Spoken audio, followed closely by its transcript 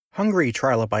Hungry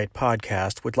Trilobite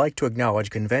Podcast would like to acknowledge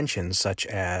conventions such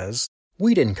as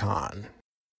WhedonCon.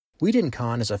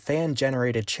 WhedonCon is a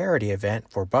fan-generated charity event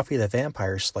for Buffy the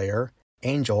Vampire Slayer,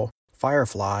 Angel,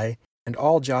 Firefly, and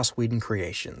all Joss Whedon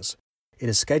creations. It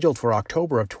is scheduled for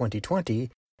October of 2020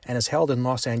 and is held in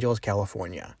Los Angeles,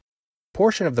 California.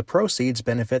 Portion of the proceeds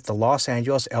benefit the Los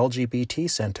Angeles LGBT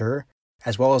Center,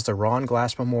 as well as the Ron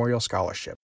Glass Memorial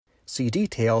Scholarship. See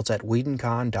details at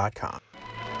WhedonCon.com.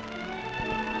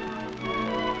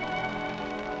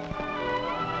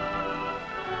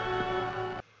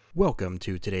 Welcome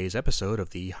to today's episode of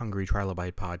the Hungry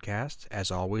Trilobite Podcast.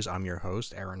 As always, I'm your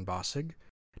host, Aaron Bossig.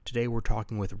 Today we're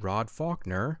talking with Rod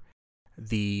Faulkner,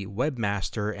 the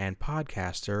webmaster and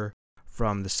podcaster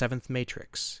from The Seventh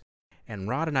Matrix. And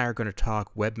Rod and I are going to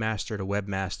talk webmaster to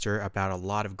webmaster about a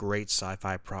lot of great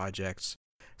sci-fi projects.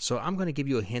 So I'm going to give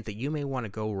you a hint that you may want to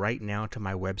go right now to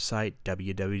my website,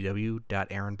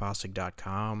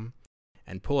 www.aaronbossig.com,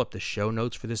 and pull up the show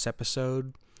notes for this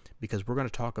episode, because we're going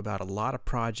to talk about a lot of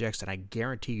projects, and I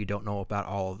guarantee you don't know about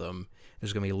all of them.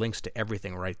 There's going to be links to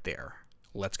everything right there.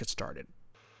 Let's get started.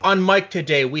 On mic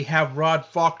today, we have Rod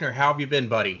Faulkner. How have you been,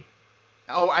 buddy?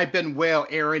 Oh, I've been well,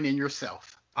 Aaron, and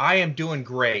yourself? I am doing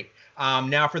great.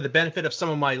 Now, for the benefit of some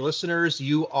of my listeners,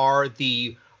 you are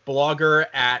the blogger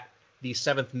at The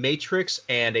Seventh Matrix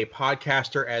and a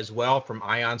podcaster as well from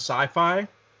Ion Sci-Fi.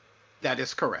 That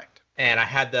is correct. And I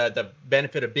had the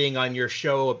benefit of being on your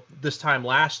show this time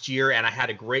last year, and I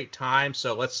had a great time.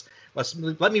 So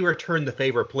let me return the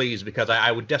favor, please, because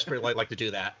I would desperately like to do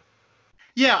that.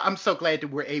 Yeah, I'm so glad that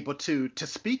we're able to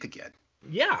speak again.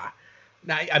 Yeah.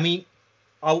 Now, I mean,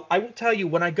 I will tell you,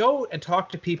 when I go and talk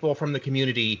to people from the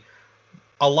community,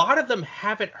 a lot of them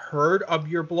haven't heard of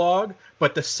your blog,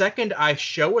 but the second I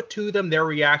show it to them, their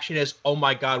reaction is, "Oh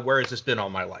my God, where has this been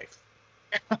all my life?"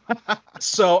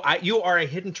 So you are a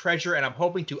hidden treasure, and I'm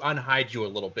hoping to unhide you a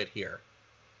little bit here.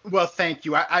 Well, thank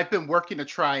you. I've been working to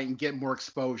try and get more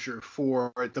exposure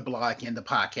for the blog and the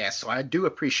podcast, so I do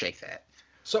appreciate that.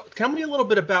 So tell me a little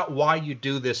bit about why you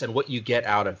do this and what you get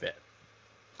out of it.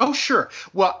 Oh, sure.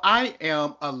 Well, I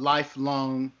am a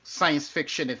lifelong science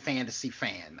fiction and fantasy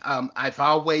fan. I've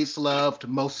always loved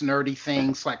most nerdy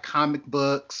things like comic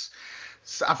books.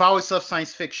 So I've always loved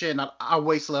science fiction. I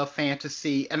always loved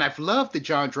fantasy, and I've loved the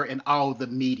genre in all the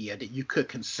media that you could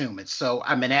consume it. So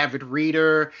I'm an avid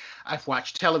reader. I've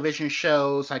watched television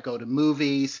shows. I go to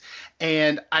movies,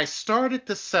 and I started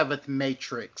The Seventh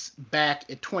Matrix back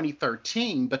in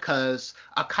 2013 because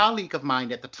a colleague of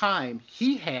mine at the time,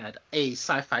 he had a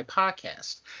sci-fi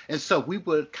podcast, and so we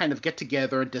would kind of get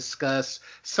together and discuss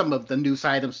some of the news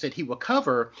items that he would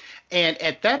cover. And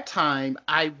at that time,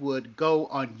 I would go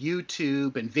on YouTube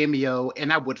and Vimeo,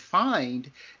 and I would find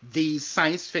these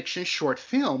science fiction short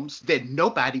films that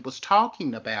nobody was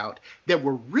talking about that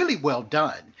were really well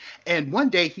done. And one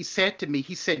day he said to me,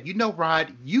 he said, "You know,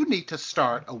 Rod, you need to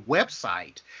start a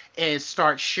website and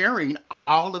start sharing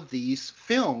all of these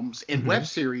films and web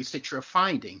series that you're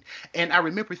finding." And I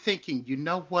remember thinking, you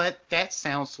know what, that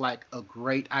sounds like a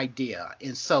great idea.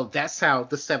 And so that's how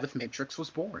The Seventh Matrix was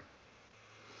born.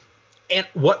 And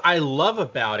what I love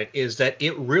about it is that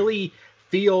it really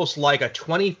feels like a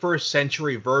 21st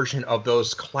century version of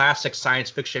those classic science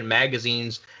fiction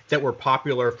magazines that were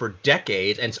popular for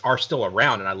decades and are still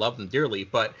around, and I love them dearly.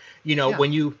 But, you know,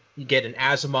 when you get an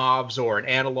Asimov's or an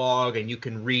Analog and you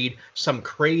can read some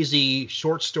crazy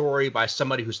short story by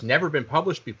somebody who's never been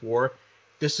published before,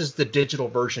 this is the digital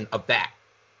version of that.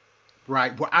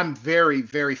 Right. Well, I'm very,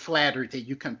 very flattered that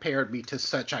you compared me to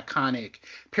such iconic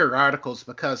periodicals,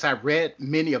 because I read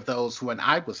many of those when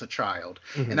I was a child,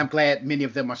 and I'm glad many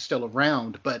of them are still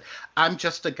around. But I'm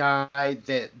just a guy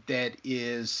that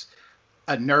is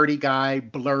a nerdy guy,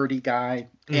 blurry guy,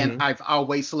 and I've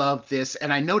always loved this.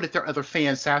 And I know that there are other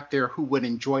fans out there who would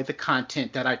enjoy the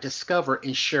content that I discover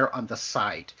and share on the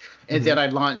site. And then I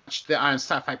launched the Ion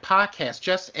Sci-Fi podcast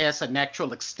just as a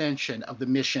natural extension of the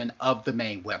mission of the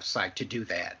main website to do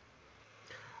that.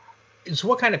 So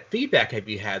what kind of feedback have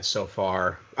you had so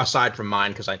far, aside from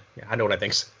mine, because I know what I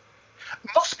think?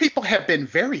 Most people have been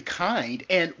very kind.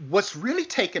 And what's really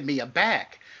taken me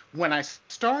aback, when I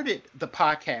started the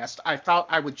podcast, I thought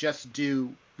I would just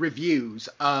do reviews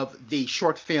of the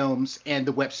short films and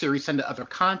the web series and the other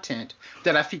content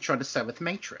that I feature on The Seventh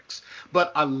Matrix.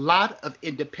 But a lot of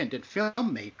independent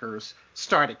filmmakers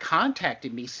started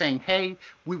contacting me saying, "Hey,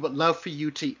 we would love for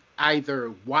you to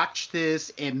either watch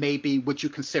this, and maybe would you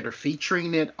consider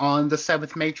featuring it on The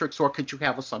Seventh Matrix, or could you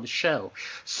have us on the show?"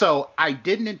 So I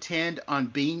didn't intend on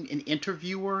being an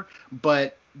interviewer,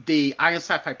 but the Iron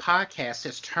Sci-Fi podcast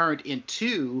has turned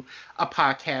into a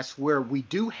podcast where we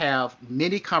do have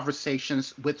many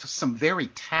conversations with some very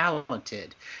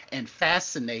talented and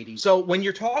fascinating. So when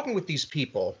you're talking with these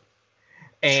people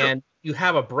Sure. and you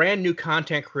have a brand new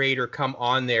content creator come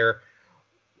on there,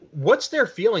 what's their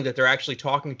feeling that they're actually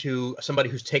talking to somebody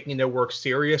who's taking their work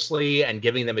seriously and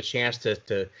giving them a chance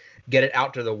to get it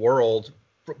out to the world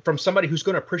from somebody who's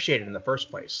going to appreciate it in the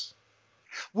first place?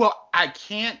 Well, I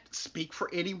can't speak for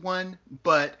anyone,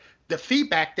 but the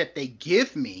feedback that they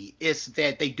give me is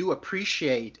that they do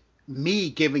appreciate me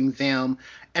giving them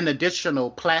an additional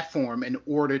platform in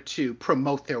order to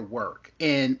promote their work.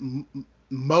 And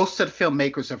most of the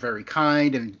filmmakers are very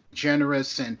kind and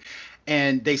generous,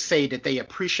 and they say that they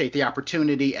appreciate the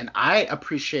opportunity, and I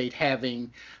appreciate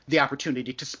having the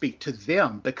opportunity to speak to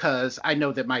them because I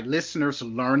know that my listeners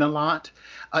learn a lot,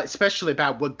 especially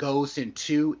about what goes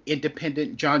into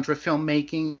independent genre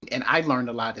filmmaking, and I learn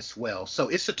a lot as well. So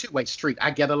it's a two-way street.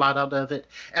 I get a lot out of it,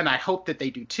 and I hope that they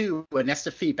do too, and that's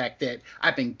the feedback that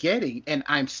I've been getting, and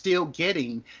I'm still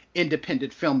getting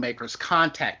independent filmmakers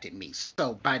contacting me.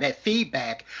 So by that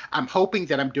feedback, I'm hoping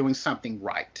that I'm doing something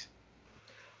right.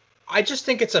 I just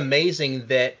think it's amazing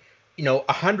that,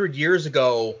 100 years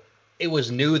ago, it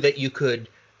was new that you could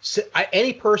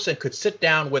any person could sit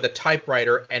down with a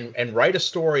typewriter and write a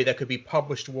story that could be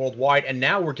published worldwide. And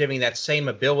now we're giving that same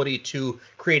ability to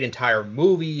create entire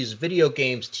movies, video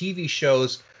games, TV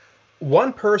shows.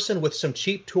 One person with some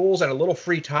cheap tools and a little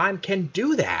free time can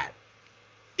do that.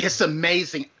 It's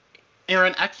amazing.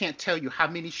 Aaron, I can't tell you how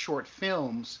many short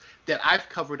films that I've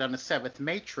covered on the Seventh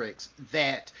Matrix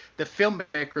that the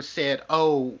filmmaker said,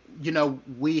 oh,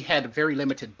 we had a very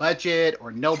limited budget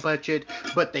or no budget,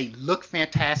 but they look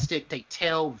fantastic. They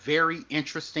tell very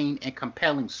interesting and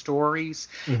compelling stories.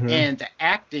 Mm-hmm. And the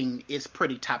acting is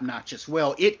pretty top notch as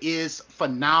well. It is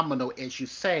phenomenal, as you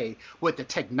say, with the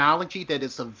technology that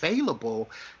is available,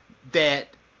 that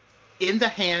in the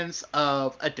hands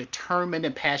of a determined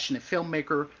and passionate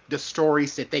filmmaker, the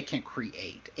stories that they can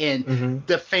create. And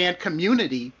the fan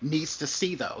community needs to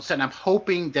see those. And I'm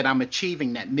hoping that I'm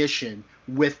achieving that mission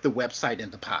with the website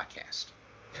and the podcast.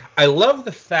 I love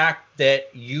the fact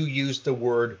that you use the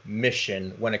word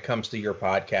mission when it comes to your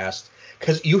podcast,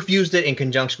 because you've used it in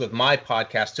conjunction with my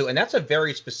podcast too. And that's a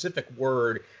very specific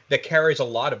word that carries a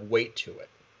lot of weight to it.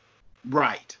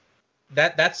 Right.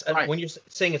 That's right. When you're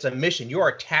saying it's a mission, you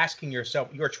are tasking yourself.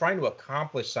 You are trying to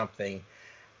accomplish something.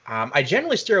 I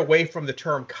generally steer away from the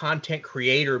term content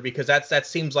creator because that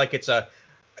seems like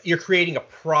you're creating a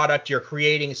product, you're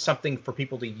creating something for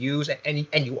people to use, and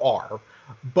you are,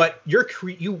 but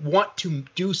you want to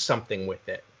do something with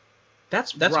it.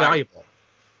 That's right. Valuable.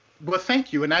 Well,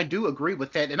 thank you, and I do agree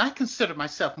with that. And I consider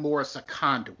myself more as a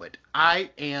conduit. I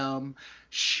am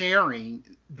sharing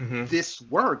this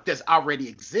work that already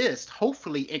exists,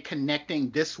 hopefully in connecting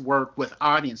this work with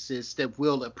audiences that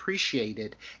will appreciate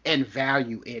it and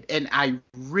value it. And I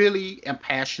really am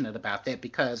passionate about that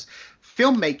because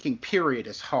filmmaking, period,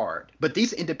 is hard. But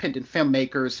these independent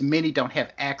filmmakers, many don't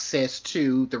have access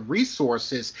to the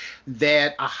resources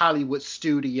that a Hollywood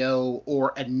studio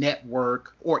or a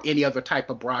network or any other type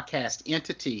of broadcast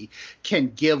entity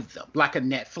can give them, like a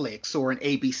Netflix or an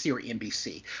ABC or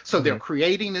NBC. So they're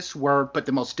creating this work, but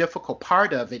the most difficult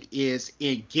part of it is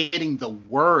in getting the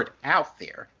word out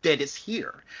there that it's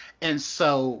here. And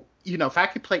so, if I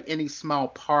could play any small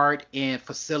part in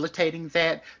facilitating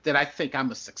that, then I think I'm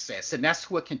a success. And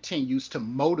that's what continues to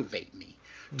motivate me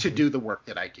to do the work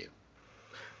that I do.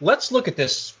 Let's look at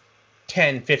this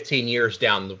 10, 15 years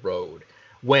down the road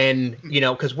when,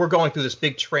 because we're going through this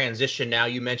big transition now.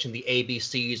 You mentioned the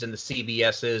ABCs and the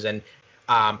CBSs and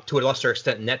to a lesser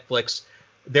extent, Netflix.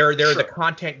 They're the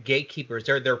content gatekeepers.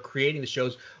 They're creating the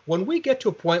shows. When we get to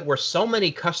a point where so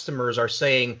many customers are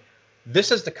saying,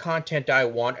 this is the content I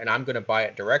want, and I'm going to buy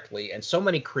it directly. And so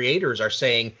many creators are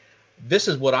saying, this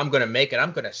is what I'm going to make, and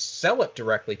I'm going to sell it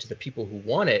directly to the people who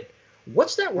want it.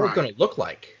 What's that world going to look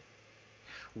like?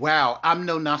 Wow, I'm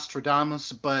no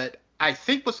Nostradamus, but I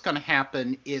think what's going to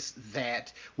happen is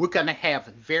that we're going to have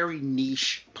very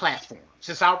niche platforms.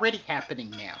 It's already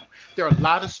happening now. There are a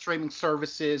lot of streaming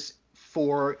services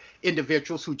for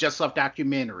individuals who just love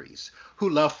documentaries, who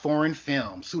love foreign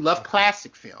films, who love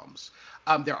classic films.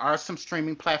 There are some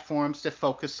streaming platforms that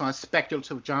focus on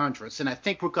speculative genres, and I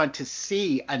think we're going to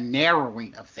see a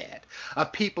narrowing of that,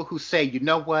 of people who say, you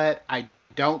know what, I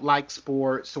don't like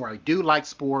sports, or I do like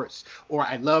sports, or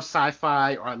I love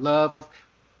sci-fi, or I love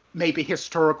maybe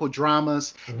historical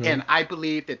dramas, and I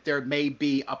believe that there may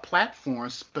be a platform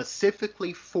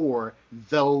specifically for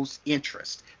those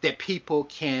interests, that people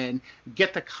can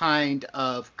get the kind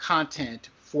of content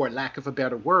for lack of a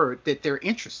better word, that they're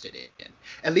interested in.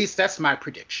 At least that's my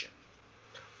prediction.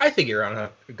 I think you're on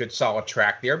a good solid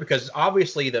track there, because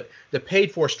obviously the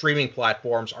paid for streaming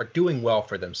platforms are doing well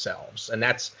for themselves, and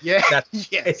that's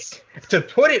yes. To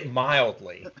put it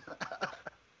mildly.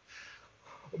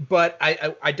 But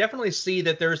I definitely see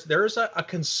that there's a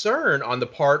concern on the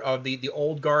part of the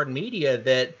old guard media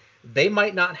that they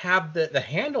might not have the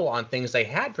handle on things they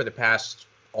had for the past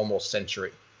almost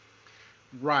century.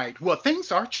 Right. Well,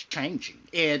 things are changing.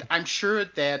 And I'm sure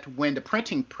that when the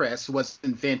printing press was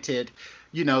invented,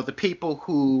 the people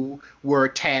who were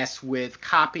tasked with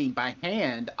copying by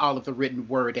hand all of the written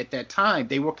word at that time,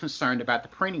 they were concerned about the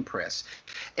printing press.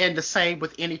 And the same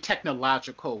with any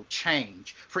technological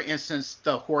change. For instance,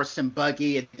 the horse and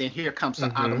buggy, and then here comes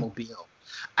the automobile.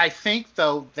 I think,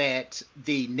 though, that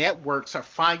the networks are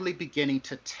finally beginning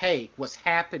to take what's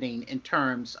happening in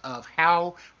terms of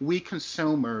how we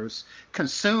consumers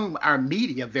consume our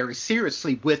media very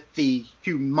seriously with the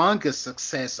humongous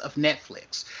success of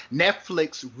Netflix.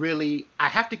 Netflix really, I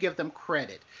have to give them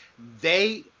credit.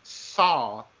 They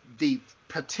saw the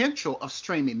potential of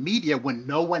streaming media when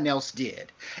no one else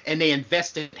did. And they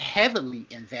invested heavily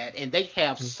in that. And they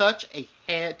have such a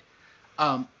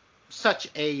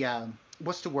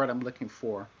what's the word I'm looking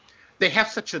for? They have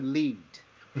such a lead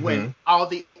when all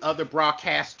the other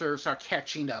broadcasters are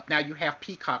catching up. Now you have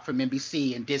Peacock from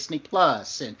NBC and Disney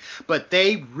Plus, but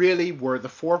they really were the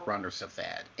forerunners of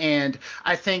that. And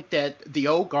I think that the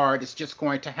old guard is just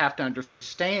going to have to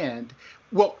understand.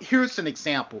 Well, here's an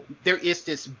example. There is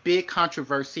this big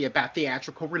controversy about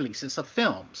theatrical releases of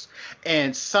films.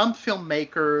 And some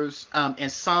filmmakers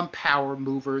and some power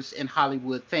movers in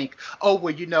Hollywood think, oh,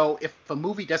 well, if a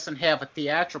movie doesn't have a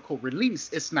theatrical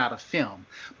release, it's not a film.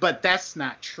 But that's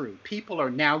not true. People are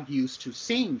now used to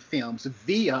seeing films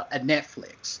via a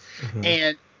Netflix.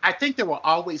 And I think there will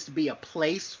always be a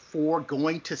place for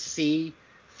going to see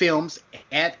films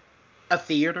at a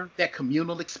theater, that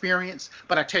communal experience.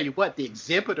 But I tell you what, the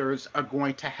exhibitors are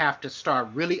going to have to start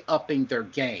really upping their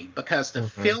game, because the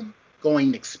film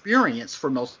going experience for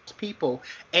most people,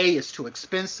 A, is too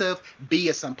expensive, B,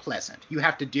 is unpleasant. You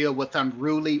have to deal with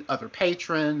unruly other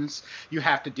patrons, you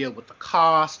have to deal with the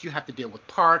cost, you have to deal with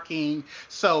parking.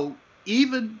 So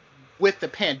even with the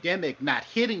pandemic not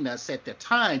hitting us at the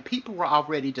time, people were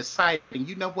already deciding,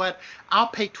 you know what, I'll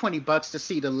pay $20 to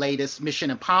see the latest Mission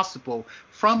Impossible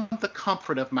from the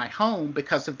comfort of my home,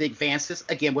 because of the advances,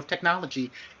 again, with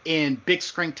technology in big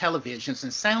screen televisions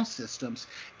and sound systems.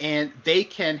 And they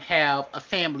can have a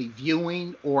family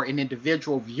viewing or an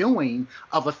individual viewing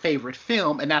of a favorite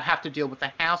film and not have to deal with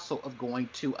the hassle of going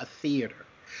to a theater.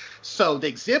 So the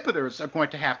exhibitors are going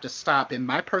to have to stop, in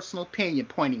my personal opinion,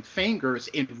 pointing fingers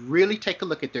and really take a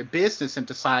look at their business and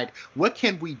decide, what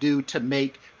can we do to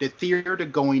make the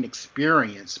theater-going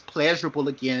experience pleasurable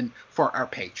again for our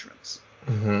patrons?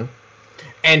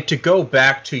 And to go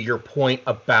back to your point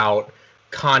about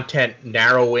content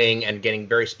narrowing and getting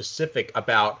very specific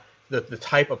about the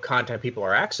type of content people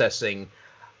are accessing,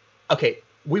 okay,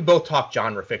 we both talk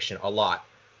genre fiction a lot.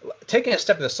 Taking a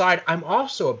step to the side, I'm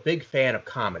also a big fan of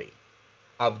comedy,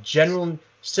 of general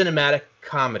cinematic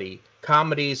comedy,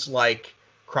 comedies like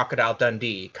Crocodile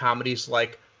Dundee, comedies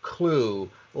like Clue,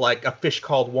 like A Fish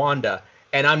Called Wanda.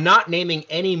 And I'm not naming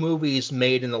any movies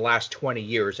made in the last 20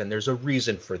 years, and there's a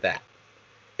reason for that.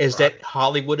 Is that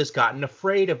Hollywood has gotten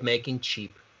afraid of making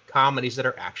cheap comedies that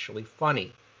are actually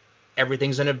funny.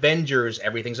 Everything's an Avengers,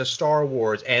 everything's a Star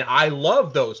Wars, and I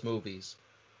love those movies.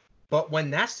 But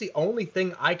when that's the only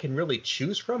thing I can really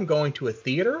choose from going to a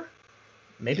theater,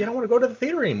 maybe I don't want to go to the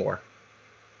theater anymore.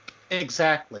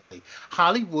 Exactly.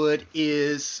 Hollywood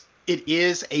is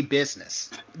a business,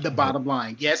 the bottom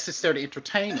line. Yes, it's there to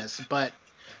entertain us, but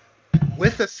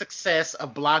with the success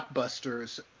of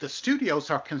blockbusters, the studios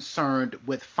are concerned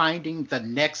with finding the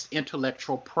next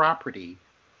intellectual property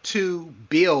to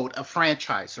build a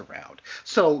franchise around.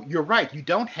 So you're right, you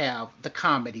don't have the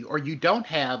comedy, or you don't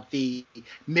have the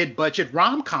mid-budget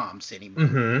rom-coms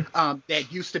anymore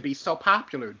that used to be so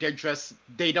popular.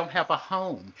 They don't have a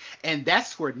home. And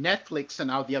that's where Netflix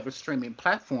and all the other streaming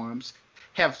platforms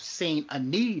have seen a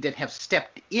need and have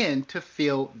stepped in to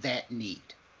fill that need.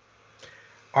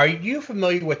 Are you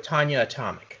familiar with Tanya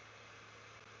Atomic?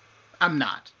 I'm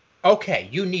not. Okay,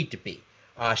 you need to be.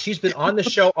 She's been on the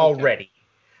show already.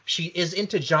 She is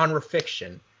into genre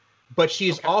fiction, but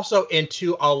she's also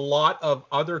into a lot of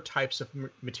other types of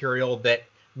material that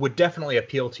would definitely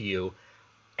appeal to you.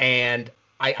 And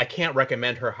I can't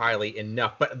recommend her highly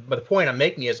enough. But the point I'm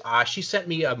making is she sent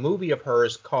me a movie of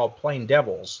hers called Plain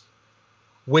Devils,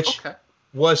 which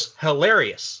was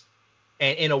hilarious,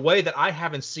 and in a way that I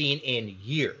haven't seen in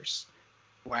years.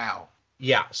 Wow.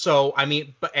 Yeah. So I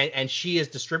mean, but and she is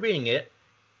distributing it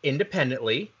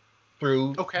independently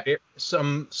through Okay.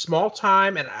 some small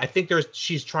time, and I think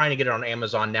she's trying to get it on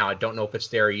Amazon now. I don't know if it's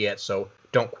there yet, so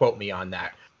don't quote me on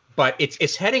that. But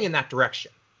it's heading in that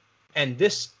direction, and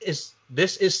this is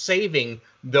saving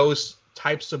those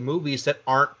types of movies that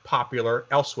aren't popular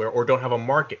elsewhere or don't have a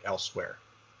market elsewhere.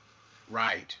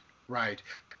 Right, right.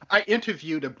 I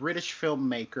interviewed a British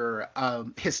filmmaker.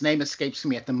 His name escapes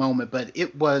me at the moment, but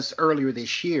it was earlier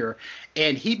this year,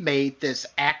 and he made this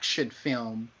action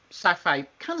film, sci-fi,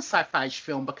 kind of sci-fi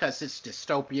film because it's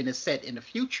dystopian. It's set in the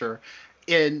future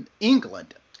in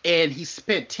England, and he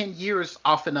spent 10 years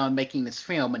off and on making this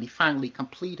film, and he finally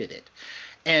completed it.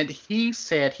 And he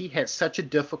said he had such a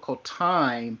difficult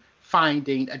time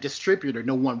finding a distributor.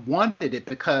 No one wanted it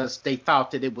because they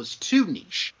thought that it was too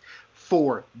niche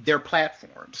for their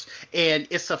platforms. And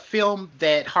it's a film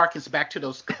that harkens back to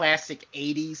those classic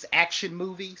 80s action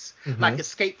movies. Mm-hmm. Like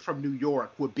Escape from New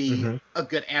York would be Mm-hmm. a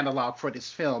good analog for this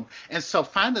film. And so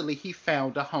finally he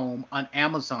found a home on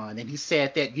Amazon, and he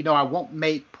said that, I won't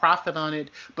make profit on it,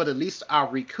 but at least I'll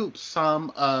recoup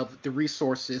some of the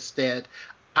resources that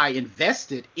I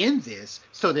invested in this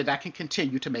so that I can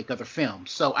continue to make other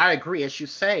films. So I agree, as you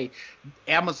say,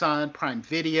 Amazon Prime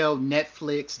Video,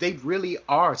 Netflix, they really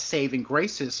are saving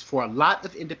graces for a lot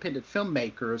of independent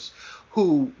filmmakers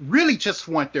who really just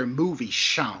want their movies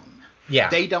shown. Yeah.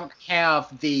 They don't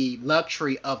have the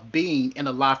luxury of being in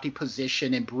a lofty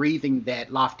position and breathing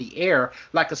that lofty air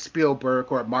like a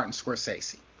Spielberg or a Martin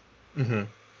Scorsese. Mm-hmm.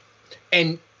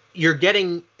 And you're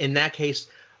getting, in that case,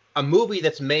 a movie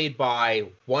that's made by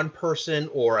one person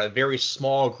or a very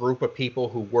small group of people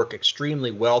who work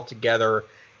extremely well together.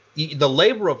 The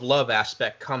labor of love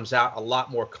aspect comes out a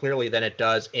lot more clearly than it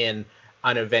does in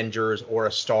an Avengers or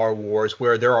a Star Wars,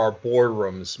 where there are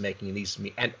boardrooms making these.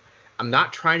 And I'm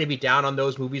not trying to be down on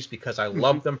those movies because I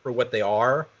love them for what they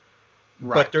are.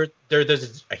 Right. But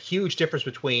there's a huge difference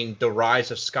between The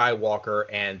Rise of Skywalker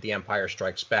and The Empire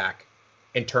Strikes Back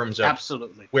in terms of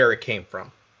Absolutely. where it came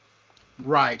from.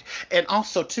 Right. And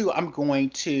also, too, I'm going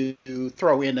to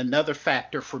throw in another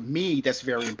factor for me that's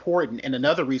very important. And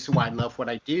another reason why I love what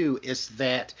I do is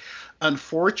that,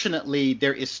 unfortunately,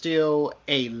 there is still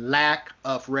a lack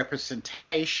of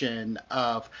representation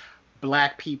of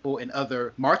Black people and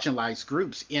other marginalized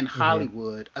groups in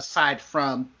Hollywood, aside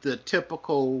from the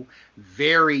typical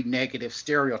very negative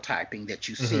stereotyping that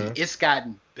you see. It's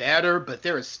gotten better, but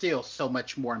there is still so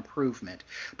much more improvement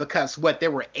because there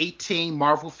were 18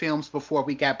 Marvel films before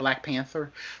we got Black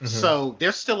Panther. So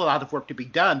there's still a lot of work to be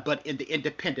done, but in the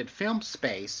independent film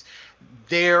space,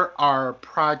 there are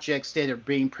projects that are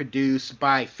being produced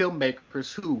by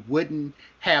filmmakers who wouldn't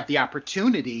have the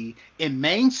opportunity in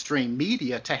mainstream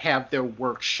media to have their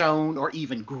work shown or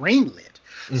even greenlit.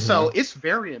 So it's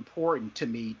very important to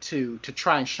me to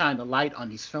try and shine a light on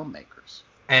these filmmakers.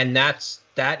 And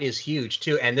that is huge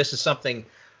too. And this is something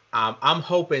I'm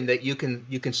hoping that you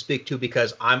can speak to,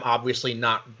 because I'm obviously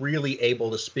not really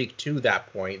able to speak to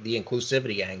that point, the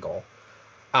inclusivity angle.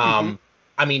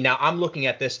 I mean, now I'm looking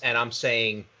at this and I'm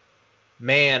saying,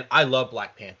 man, I love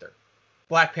Black Panther.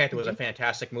 Black Panther was a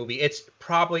fantastic movie. It's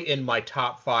probably in my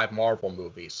top 5 Marvel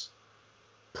movies.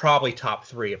 Probably top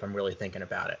 3 if I'm really thinking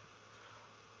about it.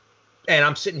 And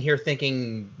I'm sitting here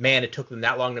thinking, man, it took them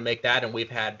that long to make that, and we've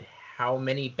had how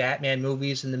many Batman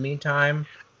movies in the meantime?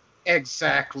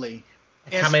 Exactly.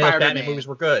 How many of those Batman movies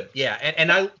were good? Yeah,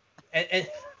 and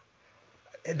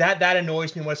that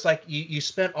annoys me when it's like you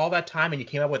spent all that time and you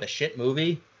came up with a shit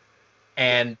movie,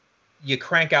 and you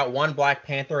crank out one Black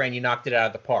Panther and you knocked it out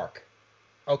of the park.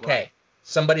 Okay,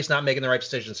 somebody's not making the right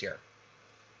decisions here.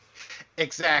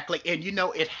 Exactly. And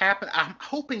it happened. I'm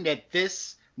hoping that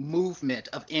this movement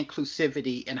of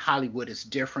inclusivity in Hollywood is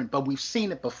different, but we've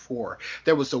seen it before.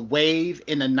 There was a wave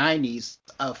in the 90s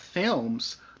of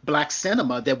films, Black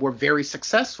cinema, that were very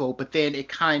successful, but then it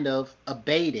kind of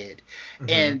abated.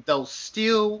 And those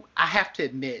still, I have to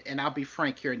admit, and I'll be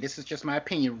frank here, and this is just my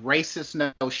opinion,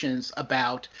 racist notions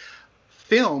about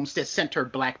films that center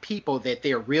Black people, that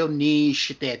they're real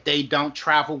niche, that they don't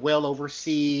travel well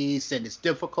overseas, and it's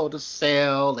difficult to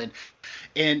sell,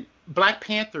 and Black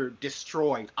Panther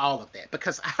destroyed all of that,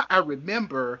 because I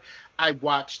remember I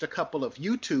watched a couple of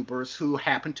YouTubers who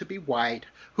happened to be white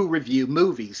who review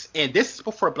movies, and this is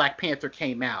before Black Panther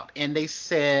came out, and they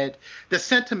said the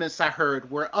sentiments I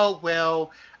heard were, oh,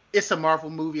 well, it's a Marvel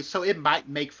movie, so it might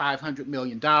make $500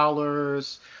 million.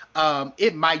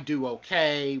 It might do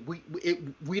okay.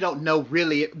 We don't know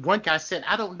really. One guy said,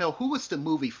 I don't know, who was the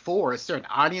movie for? Is there an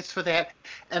audience for that?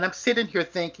 And I'm sitting here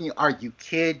thinking, are you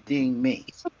kidding me?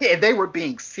 And they were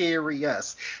being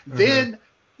serious. Then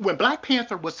when Black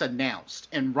Panther was announced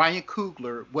and Ryan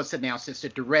Coogler was announced as the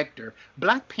director,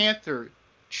 Black Panther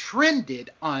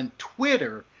trended on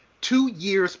Twitter 2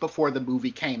 years before the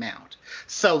movie came out.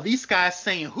 So these guys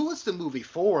saying, who is the movie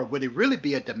for? Would it really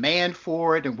be a demand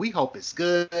for it? And we hope it's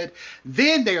good.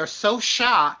 Then they are so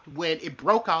shocked when it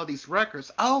broke all these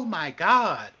records. Oh my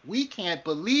God, we can't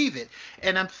believe it.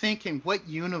 And I'm thinking, what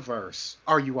universe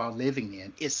are you all living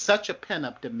in? It's such a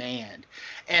pent-up demand.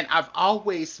 And I've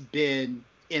always been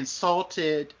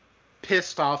insulted,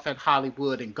 pissed off at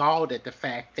Hollywood, and galled at the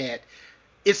fact that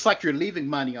it's like you're leaving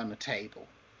money on the table.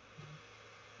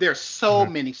 There's so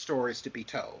many stories to be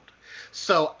told.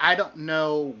 So I don't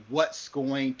know what's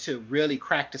going to really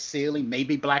crack the ceiling.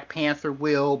 Maybe Black Panther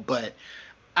will, but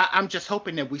I'm just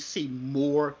hoping that we see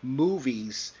more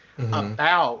movies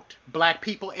about Black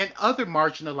people and other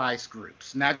marginalized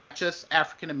groups, not just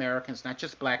African Americans, not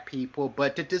just Black people,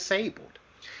 but the disabled.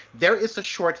 There is a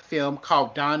short film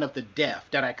called Dawn of the Deaf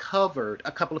that I covered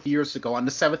a couple of years ago on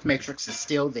the Seventh Matrix. Is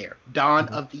still there. Dawn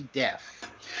of the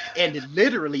Deaf. And it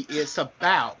literally is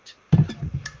about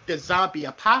the zombie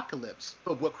apocalypse.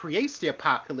 But what creates the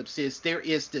apocalypse is there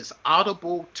is this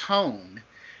audible tone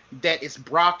that is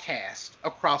broadcast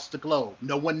across the globe.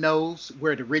 No one knows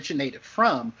where it originated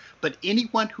from, but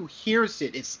anyone who hears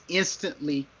it is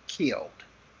instantly killed.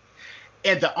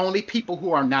 And the only people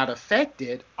who are not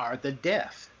affected are the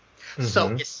deaf. So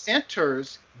it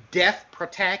centers deaf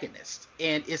protagonists,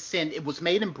 and it was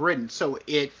made in Britain, so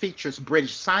it features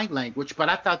British Sign Language, but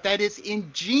I thought that is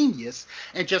ingenious,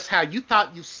 and just how you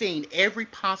thought you've seen every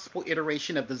possible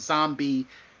iteration of the zombie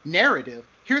narrative,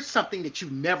 here's something that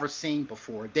you've never seen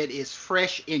before that is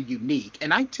fresh and unique.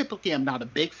 And I typically am not a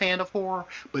big fan of horror,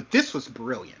 but this was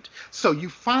brilliant. So you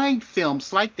find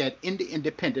films like that in the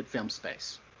independent film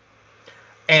space.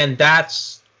 And that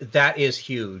is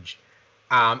huge.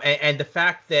 And the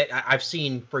fact that I've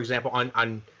seen, for example,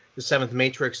 on the Seventh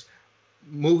Matrix,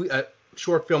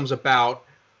 short films about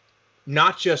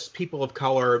not just people of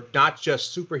color, not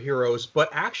just superheroes, but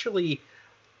actually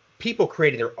people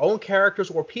creating their own characters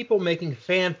or people making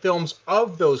fan films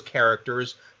of those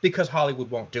characters because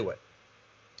Hollywood won't do it.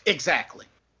 Exactly.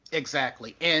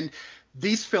 And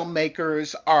these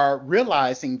filmmakers are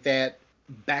realizing that,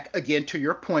 back again to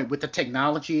your point, with the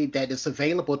technology that is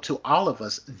available to all of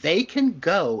us, they can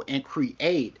go and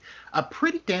create a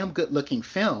pretty damn good looking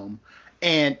film,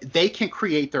 and they can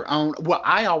create their own. Well,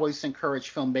 I always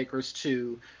encourage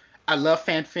filmmakers I love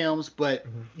fan films, but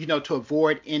to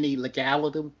avoid any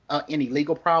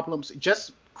legal problems,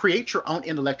 just create your own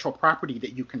intellectual property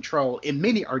that you control, and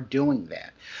many are doing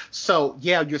that. So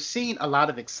yeah, you're seeing a lot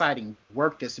of exciting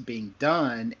work that's being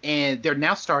done, and they're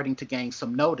now starting to gain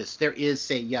some notice. There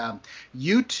is a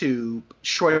YouTube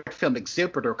short film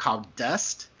exhibitor called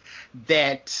Dust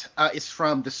that is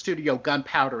from the studio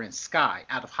Gunpowder and Sky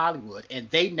out of Hollywood, and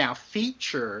they now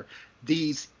feature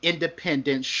these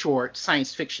independent short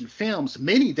science fiction films,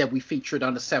 many that we featured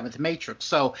on the Seventh Matrix.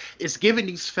 So it's giving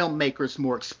these filmmakers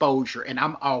more exposure, and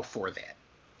I'm all for that.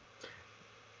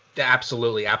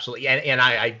 Absolutely. And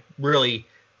I really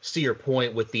see your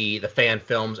point with the fan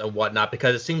films and whatnot,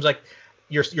 because it seems like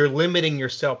you're limiting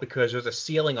yourself because there's a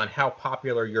ceiling on how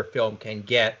popular your film can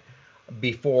get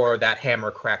before that hammer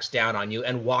cracks down on you,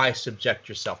 and why subject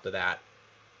yourself to that?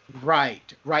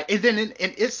 Right. And then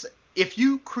it's, if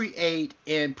you create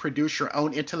and produce your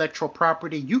own intellectual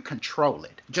property, you control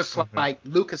it, just like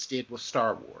Lucas did with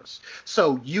Star Wars.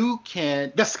 So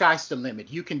the sky's the limit.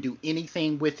 You can do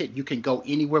anything with it. You can go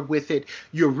anywhere with it.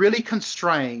 You're really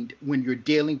constrained when you're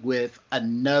dealing with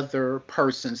another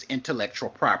person's intellectual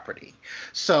property.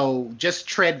 So just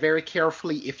tread very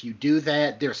carefully if you do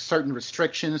that. There's certain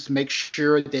restrictions. Make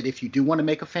sure that if you do want to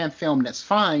make a fan film, that's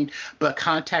fine, but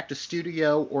contact the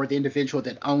studio or the individual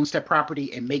that owns that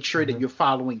property and make sure that you're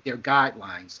following their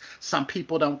guidelines. Some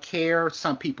people don't care,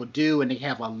 some people do, and they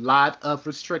have a lot of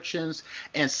restrictions,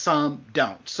 and some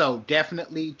don't. So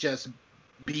definitely just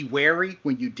be wary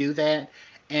when you do that,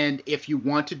 and if you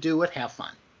want to do it, have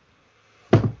fun.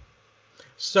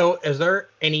 So is there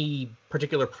any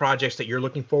particular projects that you're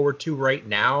looking forward to right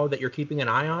now that you're keeping an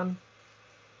eye on?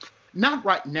 Not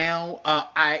right now.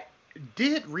 I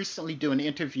did recently do an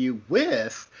interview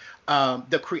with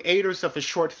the creators of a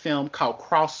short film called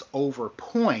Crossover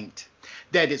Point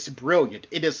that is brilliant.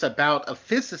 It is about a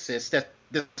physicist that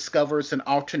discovers an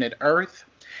alternate Earth,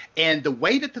 and the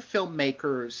way that the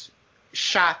filmmakers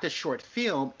shot the short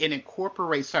film, it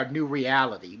incorporates our new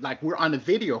reality. Like, we're on a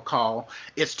video call,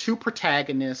 it's two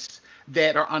protagonists,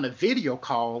 that are on a video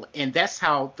call, and that's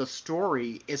how the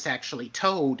story is actually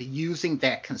told using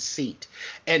that conceit.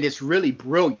 And it's really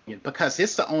brilliant because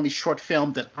it's the only short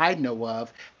film that I know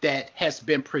of that has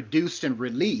been produced and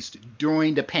released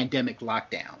during the pandemic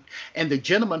lockdown. And the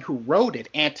gentleman who wrote it,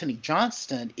 Anthony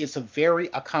Johnston, is a very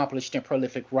accomplished and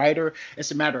prolific writer.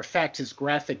 As a matter of fact, his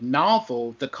graphic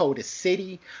novel, The Coldest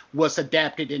City, was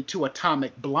adapted into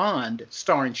Atomic Blonde,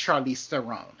 starring Charlize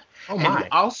Theron. Oh my! And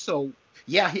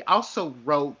he also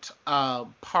wrote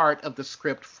part of the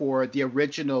script for the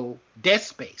original Dead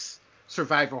Space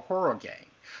survival horror game.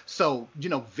 So,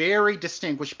 very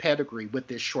distinguished pedigree with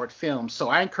this short film. So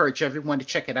I encourage everyone to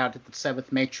check it out at the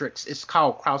Seventh Matrix. It's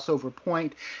called Crossover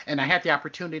Point, and I had the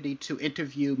opportunity to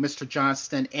interview Mr.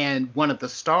 Johnston and one of the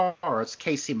stars,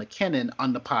 Casey McKinnon,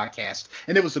 on the podcast,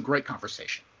 and it was a great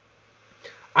conversation.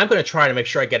 I'm going to try to make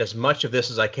sure I get as much of this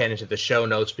as I can into the show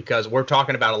notes because we're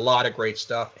talking about a lot of great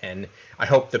stuff, and I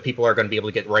hope that people are going to be able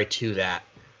to get right to that.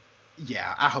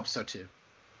 Yeah, I hope so too.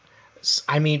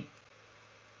 I mean,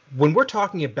 when we're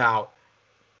talking about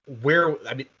do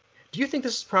you think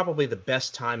this is probably the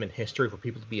best time in history for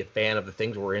people to be a fan of the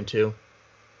things we're into?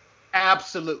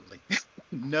 Absolutely.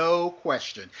 No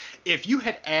question. If you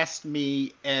had asked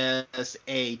me as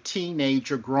a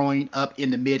teenager growing up in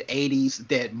the mid-'80s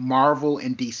that Marvel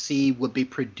and DC would be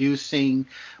producing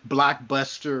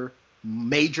blockbuster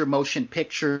major motion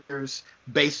pictures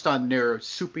based on their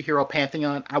superhero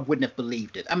pantheon, I wouldn't have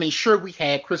believed it. I mean, sure, we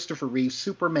had Christopher Reeve's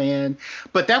Superman,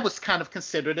 but that was kind of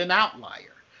considered an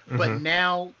outlier. But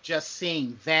now just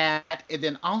seeing that, and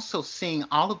then also seeing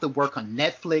all of the work on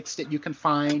Netflix that you can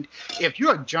find, if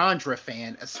you're a genre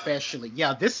fan especially,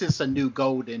 this is a new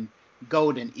golden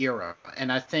era.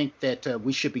 And I think that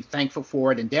we should be thankful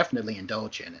for it and definitely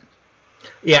indulge in it.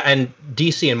 Yeah, and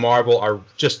DC and Marvel are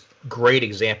just great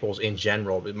examples in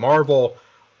general. But Marvel,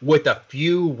 with a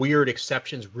few weird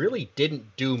exceptions, really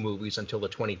didn't do movies until the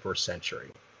 21st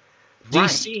century. Right.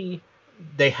 DC,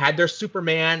 they had their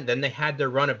Superman, then they had their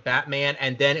run of Batman,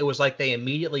 and then it was like they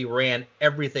immediately ran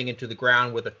everything into the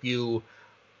ground with a few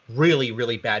really,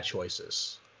 really bad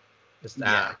choices.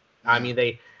 I mean,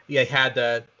 they had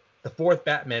the fourth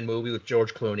Batman movie with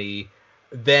George Clooney,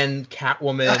 then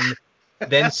Catwoman,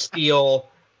 then Steel,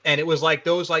 and it was like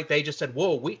they just said,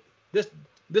 "Whoa,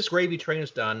 this gravy train is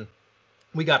done.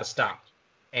 We got to stop."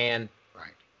 And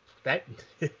that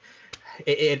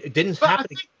it didn't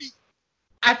happen.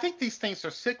 I think these things are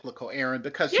cyclical, Aaron,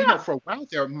 because, for a while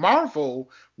there, Marvel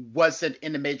wasn't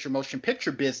in the major motion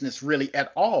picture business really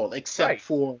at all, except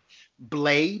for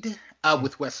Blade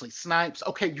with Wesley Snipes.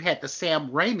 Okay, you had the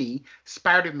Sam Raimi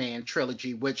Spider-Man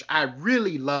trilogy, which I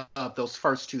really love those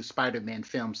first two Spider-Man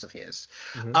films of his.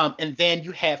 And then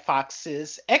you had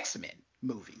Fox's X-Men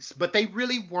movies, but they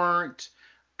really weren't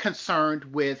concerned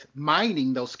with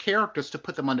mining those characters to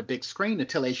put them on the big screen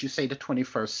until, as you say, the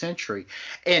 21st century.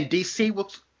 And DC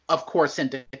was, of course, in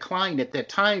decline at that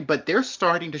time, but they're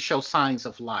starting to show signs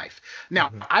of life. Now,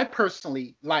 I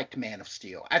personally liked Man of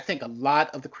Steel. I think a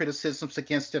lot of the criticisms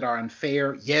against it are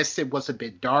unfair. Yes, it was a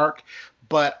bit dark,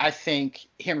 but I think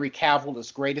Henry Cavill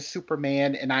is great as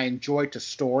Superman, and I enjoyed the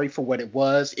story for what it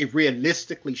was. It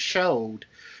realistically showed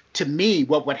to me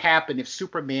what would happen if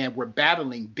Superman were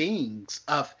battling beings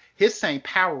of his same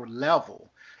power level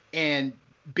and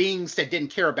beings that didn't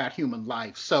care about human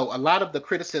life. So a lot of the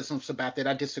criticisms about that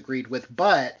I disagreed with,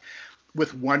 but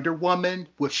with Wonder Woman,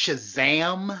 with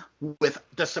Shazam, with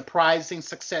the surprising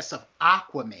success of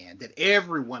Aquaman that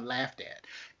everyone laughed at,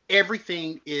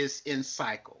 everything is in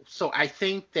cycle. So I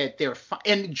think that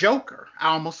and Joker,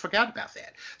 I almost forgot about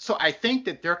that. So I think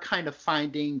that they're kind of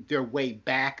finding their way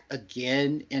back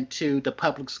again into the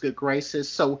public's good graces.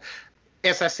 So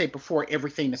as I said before,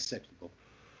 everything is cyclical.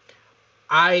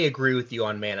 I agree with you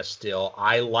on Man of Steel.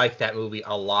 I like that movie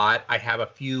a lot. I have a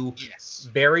few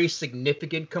very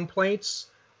significant complaints,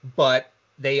 but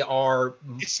they are...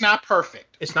 It's not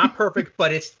perfect. It's not perfect,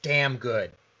 but it's damn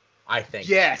good, I think.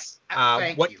 Yes.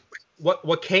 Thank you.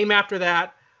 What came after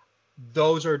that,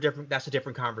 those are different. That's a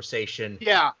different conversation.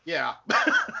 Yeah.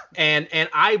 and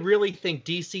I really think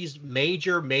DC's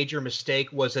major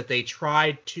mistake was that they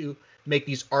tried to make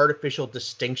these artificial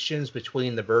distinctions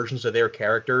between the versions of their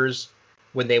characters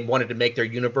when they wanted to make their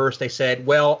universe. They said,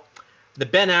 well, the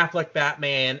Ben Affleck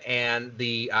Batman and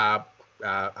the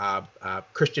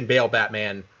Christian Bale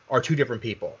Batman are two different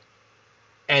people.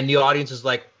 And the audience is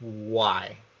like,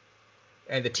 why?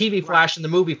 And the TV Flash and the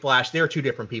movie Flash, they're two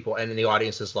different people. And then the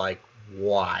audience is like,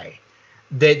 why?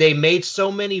 They made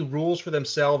so many rules for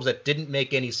themselves that didn't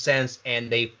make any sense, and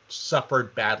they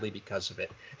suffered badly because of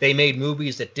it. They made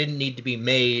movies that didn't need to be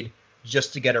made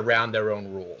just to get around their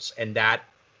own rules, and that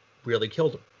really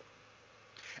killed them.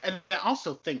 And I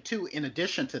also think too, in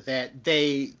addition to that,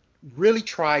 they really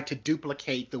tried to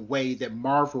duplicate the way that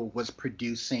Marvel was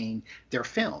producing their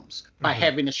films by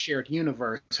having a shared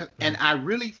universe. And I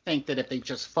really think that if they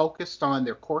just focused on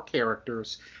their core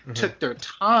characters, took their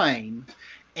time,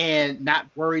 and not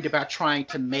worried about trying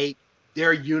to make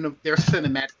their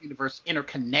cinematic universe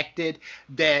interconnected,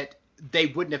 that they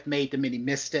wouldn't have made the many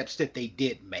missteps that they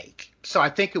did make. So I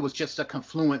think it was just a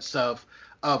confluence of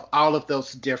all of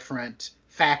those different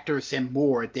factors and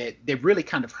more that really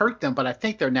kind of hurt them, but I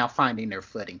think they're now finding their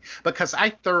footing, because I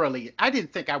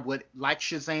didn't think I would like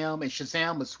Shazam, and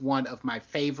Shazam was one of my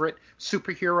favorite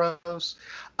superheroes.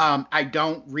 I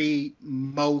don't read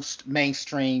most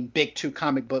mainstream big two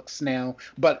comic books now,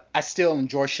 but I still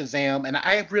enjoy Shazam, and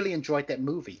I really enjoyed that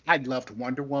movie. I loved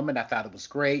Wonder Woman. I thought it was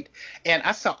great. And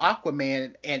I saw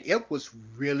Aquaman, and it was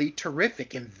really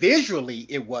terrific. And visually,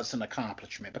 it was an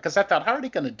accomplishment, because I thought, how are they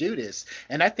going to do this?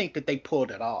 And I think that they pulled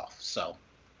it off. So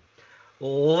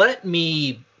let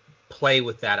me play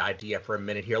with that idea for a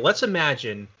minute here. Let's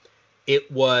imagine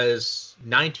it was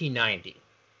 1990.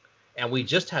 And we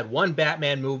just had one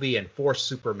Batman movie and 4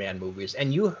 Superman movies,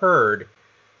 and you heard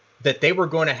that they were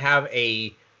going to have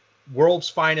a world's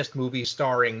finest movie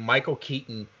starring Michael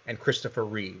Keaton and Christopher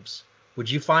Reeves. Would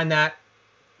you find that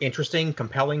interesting,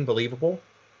 compelling, believable?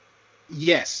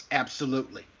 Yes,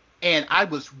 absolutely. And I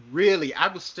was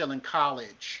still in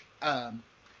college,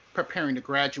 preparing to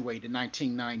graduate in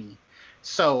 1990.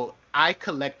 So I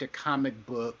collected comic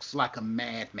books like a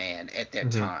madman at that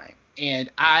time.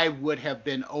 And I would have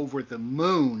been over the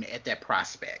moon at that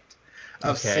prospect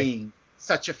of seeing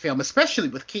such a film, especially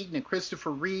with Keaton and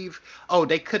Christopher Reeve. Oh,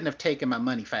 they couldn't have taken my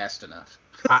money fast enough.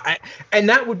 And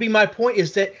that would be my point,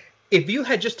 is that if you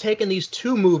had just taken these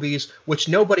 2 movies, which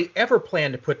nobody ever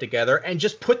planned to put together, and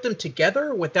just put them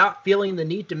together without feeling the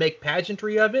need to make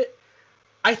pageantry of it,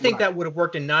 I think that would have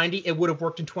worked in 90. It would have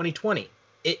worked in 2020.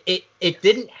 It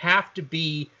didn't have to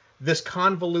be this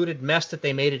convoluted mess that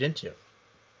they made it into.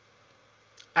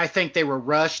 I think they were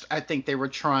rushed. I think they were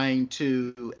trying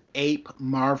to ape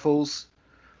Marvel's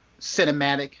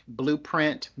cinematic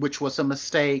blueprint, which was a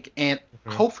mistake. And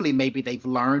hopefully maybe they've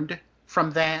learned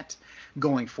from that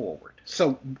going forward.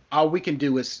 So all we can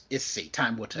do is see.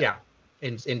 Time will tell. Yeah,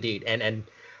 indeed. And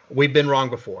we've been wrong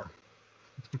before.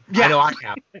 Yeah. I know I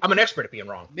have. I'm an expert at being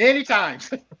wrong. Many times.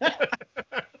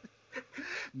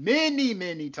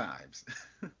 many times.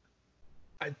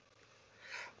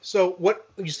 So what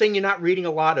you're saying, you're not reading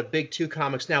a lot of big 2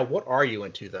 comics now. What are you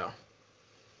into, though?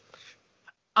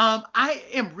 I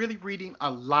am really reading a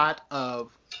lot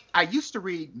of. I used to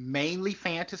read mainly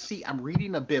fantasy. I'm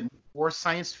reading a bit more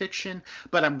science fiction,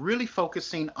 but I'm really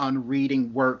focusing on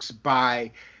reading works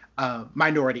by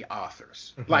minority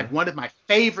authors. Like one of my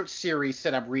favorite series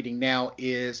that I'm reading now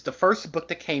is the first book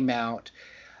that came out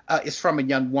is from a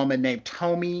young woman named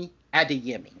Tomi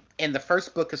Adeyemi. And the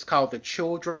first book is called The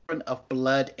Children of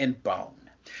Blood and Bone.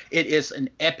 It is an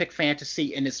epic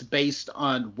fantasy, and it's based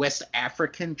on West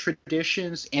African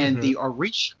traditions and the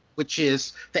Orisha, which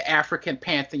is the African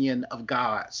pantheon of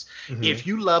gods. If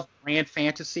you love grand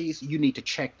fantasies, you need to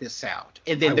check this out.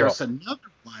 And then there's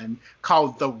another one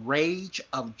called The Rage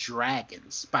of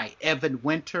Dragons by Evan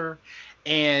Winter.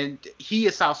 And he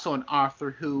is also an author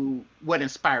who, what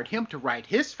inspired him to write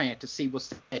his fantasy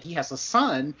was that he has a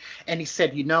son, and he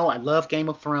said, you know, I love Game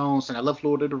of Thrones and I love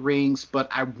Lord of the Rings, but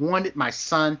I wanted my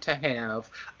son to have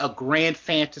a grand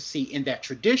fantasy in that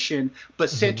tradition,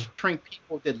 but centering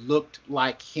people that looked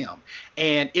like him.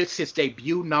 And it's his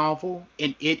debut novel,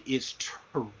 and it is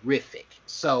terrific.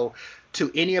 So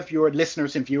to any of your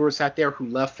listeners and viewers out there who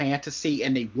love fantasy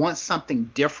and they want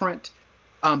something different,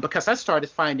 because I started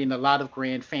finding a lot of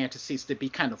grand fantasies to be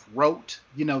kind of rote.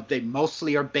 You know, they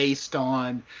mostly are based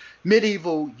on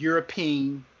medieval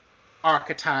European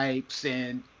archetypes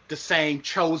and the same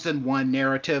chosen one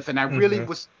narrative. And I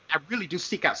really do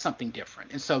seek out something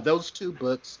different. And so those 2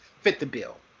 books fit the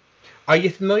bill. Are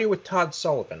you familiar with Todd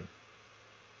Sullivan?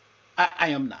 I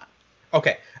am not.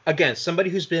 Okay. Again, somebody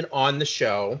who's been on the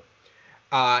show.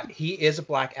 He is a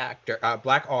black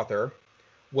author.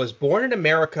 Was born in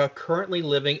America, currently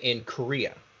living in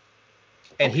Korea.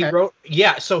 And he wrote,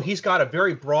 so he's got a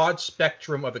very broad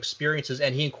spectrum of experiences,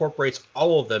 and he incorporates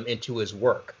all of them into his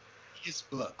work. His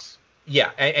books.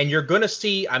 Yeah, and you're going to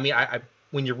see, I mean, I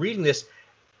when you're reading this,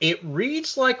 it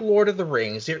reads like Lord of the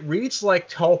Rings, it reads like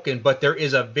Tolkien, but there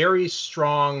is a very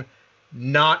strong,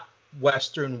 not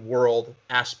Western world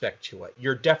aspect to it.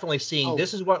 You're definitely seeing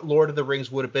this is what Lord of the Rings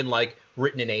would have been like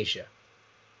written in Asia.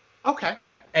 Okay.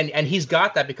 And he's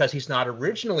got that because he's not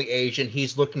originally Asian.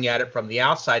 He's looking at it from the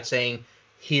outside saying,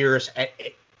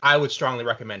 I would strongly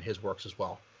recommend his works as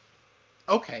well.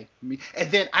 Okay. And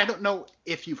then I don't know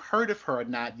if you've heard of her or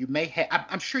not. You may have,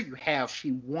 I'm sure you have.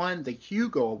 She won the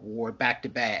Hugo Award back to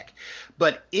back.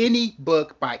 But any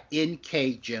book by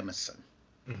N.K. Jemisin,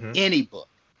 Mm-hmm. any book,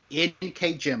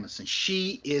 N.K. Jemisin,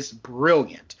 she is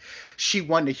brilliant. She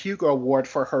won the Hugo Award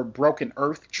for her Broken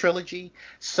Earth trilogy.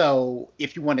 So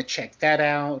if you want to check that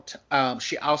out,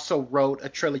 she also wrote a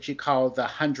trilogy called The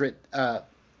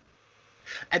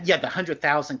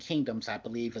 100,000 Kingdoms, I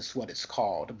believe is what it's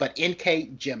called. But N.K.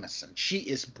 Jemisin, she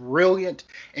is brilliant,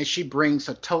 and she brings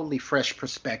a totally fresh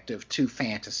perspective to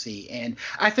fantasy. And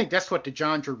I think that's what the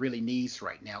genre really needs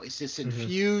right now. It's this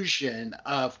infusion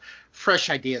of fresh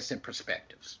ideas and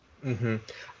perspectives. Mm-hmm.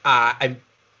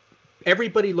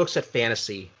 Everybody looks at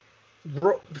fantasy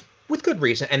with good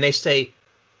reason, and they say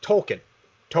Tolkien,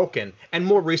 and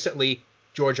more recently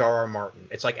George R.R. Martin.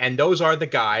 It's like, and those are the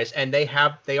guys, and they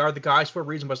are the guys for a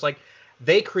reason. But it's like,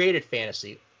 they created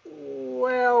fantasy.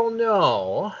 Well,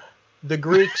 no, the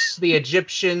Greeks, the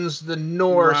Egyptians, the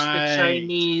Norse, the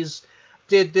Chinese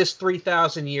did this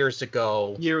 3,000 years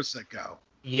ago.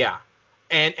 Yeah,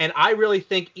 and I really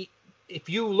think if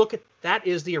you look at that,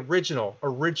 is the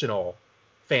original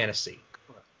fantasy.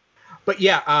 But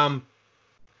yeah,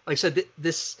 like I said,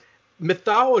 this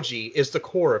mythology is the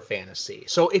core of fantasy.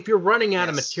 So if you're running out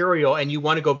of material and you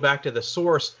want to go back to the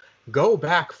source, go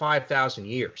back 5,000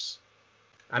 years.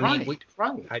 I mean,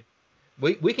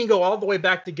 we can go all the way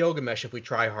back to Gilgamesh if we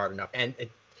try hard enough. And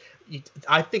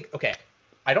I think, okay,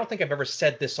 I don't think I've ever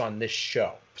said this on this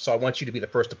show, so I want you to be the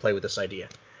first to play with this idea.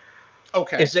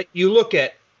 Okay. Is that you look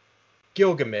at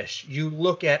Gilgamesh, you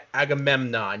look at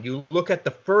Agamemnon, you look at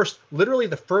literally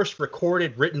the first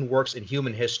recorded written works in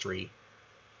human history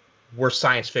were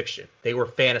science fiction. They were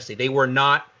fantasy. They were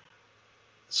not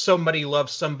somebody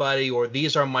loves somebody or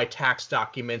these are my tax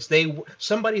documents.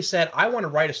 Somebody said, I want to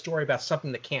write a story about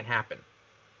something that can't happen.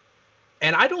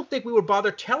 And I don't think we would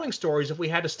bother telling stories if we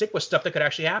had to stick with stuff that could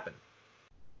actually happen.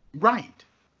 Right.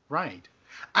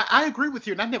 I agree with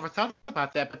you, and I never thought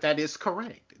about that, but that is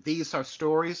correct. These are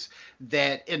stories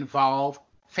that involve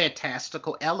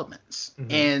fantastical elements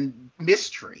and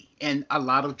mystery and a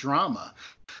lot of drama.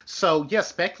 So, yes,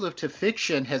 speculative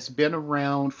fiction has been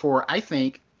around for, I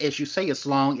think, as you say, as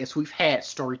long as we've had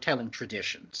storytelling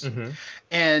traditions.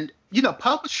 And,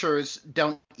 publishers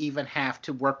don't even have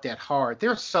to work that hard. There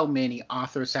are so many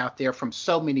authors out there from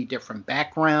so many different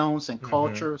backgrounds and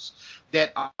cultures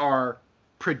that are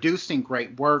producing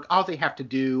great work. All they have to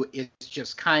do is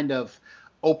just kind of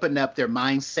open up their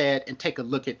mindset and take a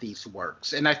look at these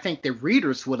works. And I think the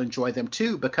readers will enjoy them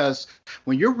too, because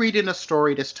when you're reading a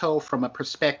story that's told from a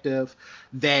perspective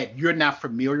that you're not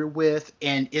familiar with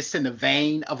and it's in the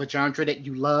vein of a genre that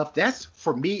you love, that's,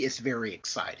 for me, it's very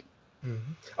exciting.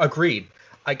 Agreed.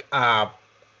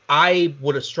 I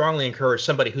would strongly encourage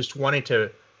somebody who's wanting to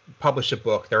publish a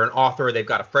book. They're an author, they've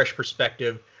got a fresh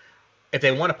perspective. If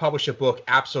they want to publish a book,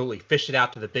 absolutely fish it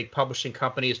out to the big publishing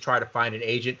companies, try to find an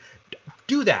agent.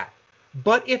 Do that.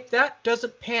 But if that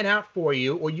doesn't pan out for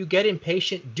you or you get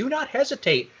impatient, do not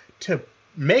hesitate to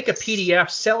make a PDF,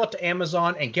 sell it to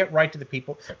Amazon, and get right to the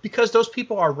people, because those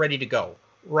people are ready to go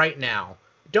right now.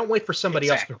 Don't wait for somebody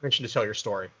else's permission to tell your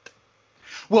story.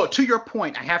 Well, to your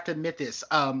point, I have to admit this.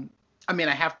 I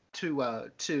have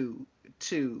to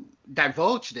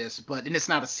divulge this, and it's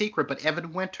not a secret, but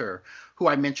Evan Winter, who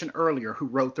I mentioned earlier, who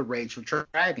wrote The Rage of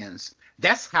Dragons,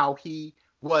 that's how he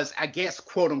was, I guess,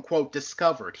 quote unquote,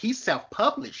 discovered. He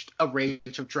self-published A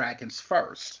Rage of Dragons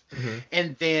first,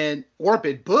 and then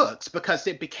Orbit Books, because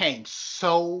it became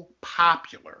so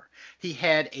popular. He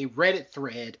had a Reddit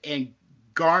thread and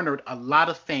garnered a lot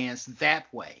of fans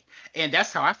that way. And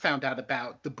that's how I found out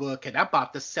about the book, and I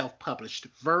bought the self-published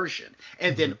version.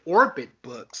 And then Orbit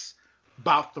Books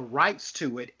bought the rights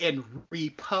to it and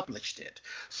republished it.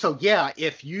 So yeah,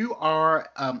 if you are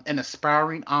an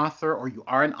aspiring author, or you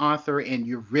are an author and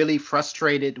you're really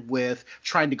frustrated with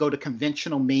trying to go to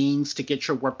conventional means to get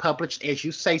your work published, as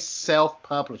you say,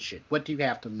 self-publish it. What do you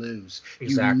have to lose?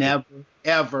 Exactly. You never,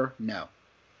 ever know.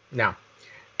 No.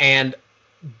 And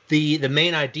the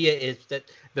main idea is that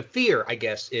the fear, I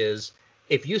guess, is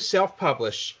if you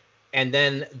self-publish and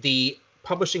then the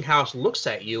publishing house looks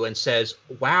at you and says,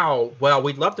 wow, well,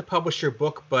 we'd love to publish your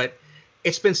book, but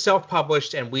it's been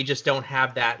self-published and we just don't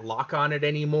have that lock on it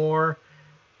anymore.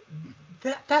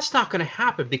 That's not going to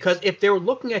happen, because if they were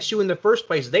looking at you in the first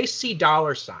place, they see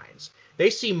dollar signs.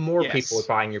 They see more people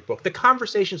buying your book. The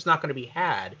conversation's not going to be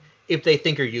had if they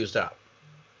think you're used up.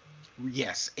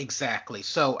 Yes, exactly.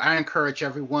 So I encourage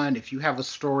everyone, if you have a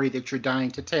story that you're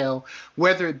dying to tell,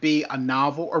 whether it be a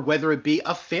novel or whether it be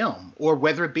a film or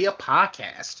whether it be a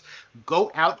podcast,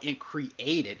 go out and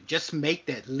create it. Just make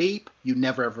that leap. You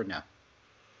never ever know.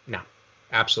 No,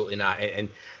 absolutely not. And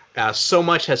so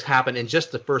much has happened in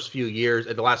just the first few years,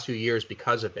 the last few years,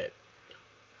 because of it.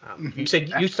 You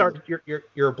said you started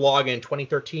your blog in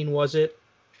 2013, was it?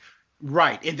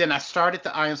 Right. And then I started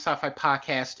the Ion Sci-Fi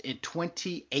podcast in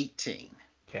 2018.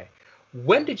 Okay.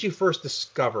 When did you first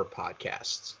discover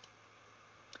podcasts?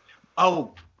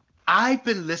 Oh, I've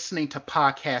been listening to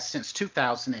podcasts since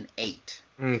 2008.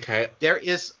 Okay. There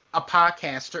is a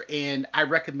podcaster, and I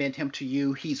recommend him to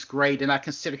you. He's great, and I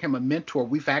consider him a mentor.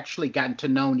 We've actually gotten to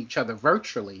know each other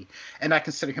virtually, and I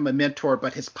consider him a mentor,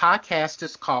 but his podcast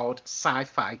is called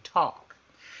Sci-Fi Talk.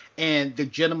 And the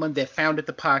gentleman that founded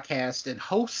the podcast and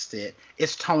hosts it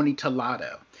is Tony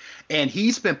Tellado. And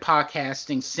he's been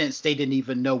podcasting since they didn't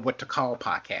even know what to call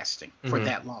podcasting for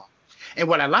that long. And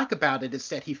what I like about it is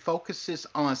that he focuses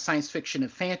on science fiction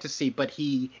and fantasy, but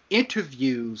he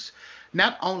interviews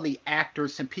not only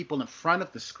actors and people in front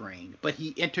of the screen, but he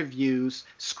interviews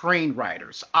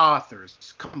screenwriters,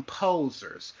 authors,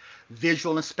 composers,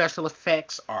 visual and special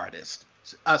effects artists,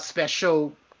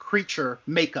 special creature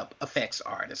makeup effects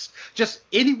artists, just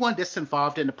anyone that's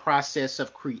involved in the process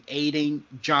of creating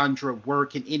genre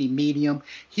work in any medium.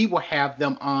 He will have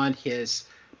them on his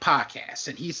podcast,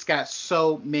 and he's got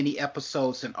so many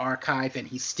episodes in archive, and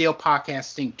he's still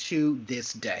podcasting to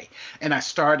this day. And I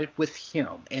started with him,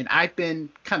 and I've been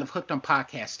kind of hooked on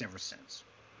podcasts ever since.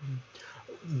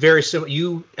 Very similar.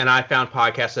 You and I found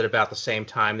podcasts at about the same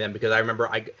time then, because I remember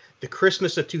the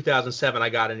Christmas of 2007, I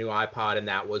got a new iPod, and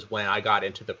that was when I got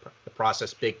into the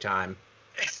process big time.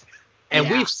 And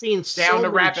we've seen so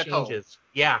many changes. Hole.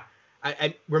 Yeah.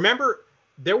 I remember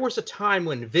there was a time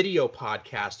when video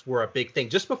podcasts were a big thing.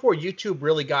 Just before YouTube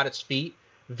really got its feet,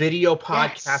 video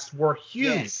podcasts were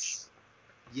huge.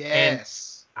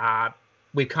 Yes. And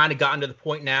we've kind of gotten to the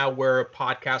point now where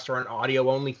podcasts are an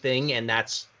audio-only thing, and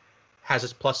has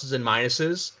its pluses and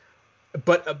minuses.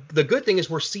 But the good thing is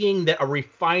we're seeing that a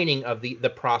refining of the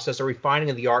process, a refining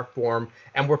of the art form,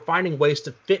 and we're finding ways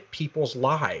to fit people's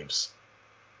lives.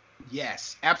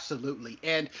 Yes, absolutely.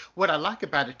 And what I like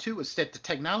about it, too, is that the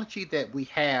technology that we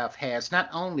have has not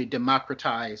only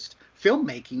democratized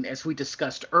filmmaking, as we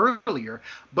discussed earlier,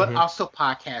 but also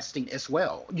podcasting as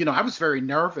well. You know, I was very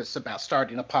nervous about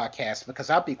starting a podcast because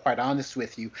I'll be quite honest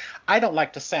with you, I don't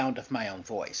like the sound of my own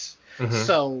voice.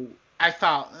 So I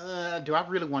thought, do I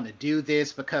really want to do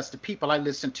this? Because the people I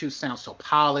listen to sound so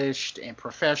polished and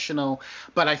professional.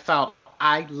 But I thought,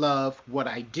 I love what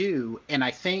I do, and I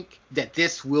think that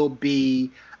this will be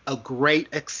a great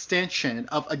extension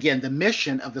of, again, the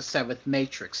mission of the Seventh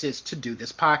Matrix is to do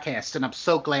this podcast, and I'm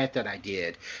so glad that I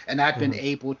did. And I've been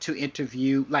able to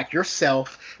interview, like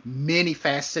yourself, many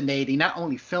fascinating, not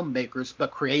only filmmakers,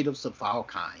 but creatives of all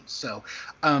kinds. So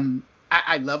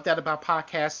I love that about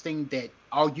podcasting, that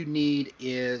all you need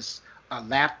is a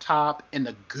laptop and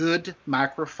a good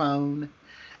microphone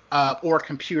or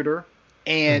computer,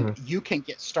 and you can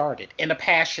get started, and a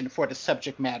passion for the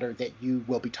subject matter that you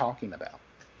will be talking about.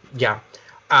 Yeah.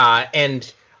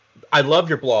 And I love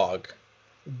your blog.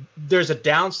 There's a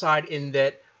downside in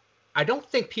that I don't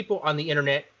think people on the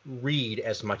internet read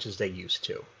as much as they used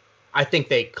to. I think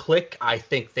they click. I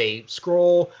think they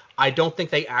scroll. I don't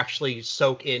think they actually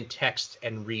soak in text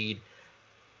and read.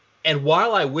 And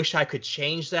while I wish I could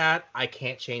change that, I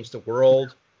can't change the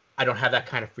world. I don't have that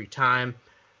kind of free time.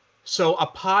 So a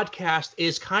podcast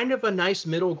is kind of a nice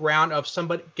middle ground of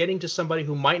somebody getting to somebody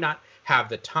who might not have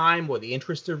the time or the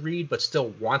interest to read, but still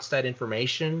wants that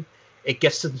information. It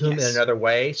gets to them in another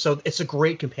way. So it's a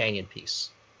great companion piece.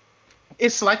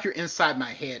 It's like you're inside my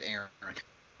head, Aaron.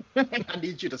 I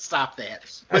need you to stop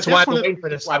that. That's why I've been waiting for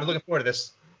this. I've been looking forward to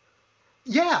this.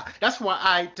 Yeah, that's why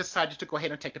I decided to go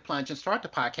ahead and take the plunge and start the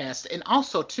podcast. And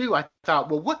also, too, I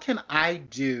thought, well, what can I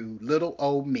do, little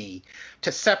old me,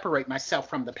 to separate myself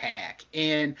from the pack?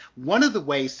 And one of the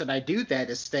ways that I do that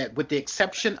is that, with the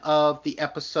exception of the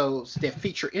episodes that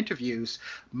feature interviews,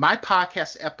 my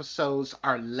podcast episodes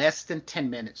are less than 10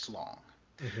 minutes long.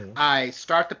 I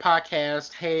start the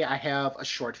podcast, hey, I have a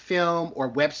short film or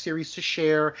web series to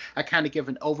share. I kind of give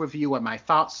an overview of my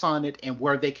thoughts on it and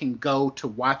where they can go to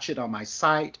watch it on my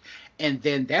site. And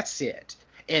then that's it.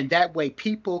 And that way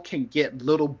people can get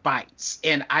little bites.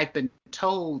 And I've been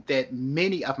told that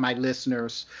many of my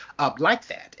listeners like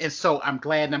that. And so I'm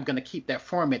glad, and I'm going to keep that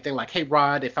format. They're like, hey,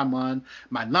 Rod, if I'm on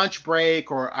my lunch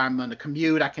break or I'm on a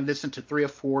commute, I can listen to 3 or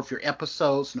 4 of your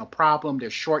episodes. No problem.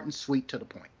 They're short and sweet, to the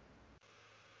point.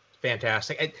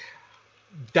 Fantastic.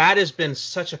 that has been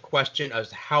such a question as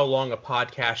to how long a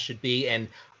podcast should be. And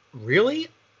really,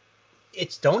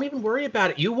 don't even worry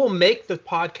about it. You will make the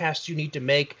podcast you need to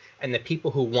make, and the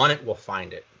people who want it will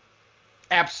find it.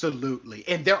 Absolutely.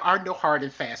 And there are no hard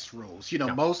and fast rules.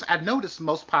 No. I've noticed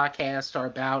most podcasts are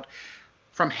about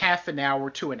from half an hour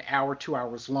to an hour, 2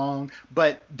 hours long,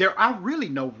 but there are really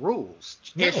no rules.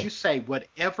 No. As you say,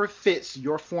 whatever fits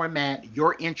your format,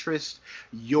 your interest,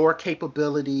 your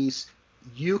capabilities,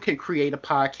 you can create a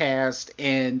podcast.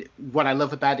 And what I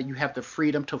love about it, you have the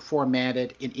freedom to format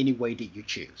it in any way that you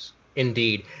choose.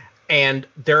 Indeed. And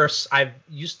I've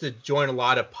used to join a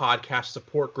lot of podcast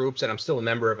support groups, and I'm still a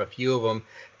member of a few of them.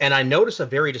 And I notice a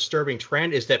very disturbing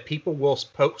trend is that people will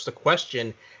post a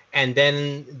question, and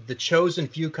then the chosen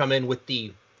few come in with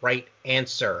the right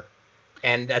answer.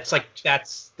 And that's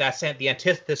the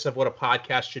antithesis of what a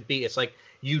podcast should be. It's like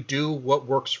you do what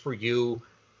works for you.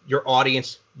 Your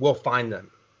audience will find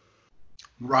them.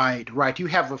 Right. You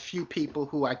have a few people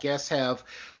who I guess have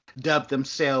dubbed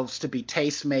themselves to be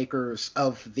tastemakers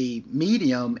of the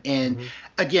medium. And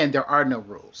again, there are no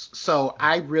rules. So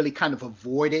I really kind of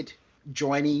avoided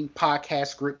joining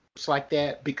podcast groups like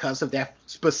that because of that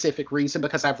specific reason,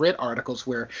 because I've read articles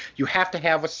where you have to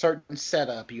have a certain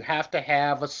setup, you have to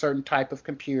have a certain type of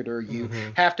computer, you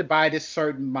have to buy this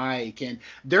certain mic, and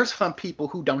there's some people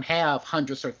who don't have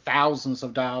hundreds or thousands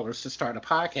of dollars to start a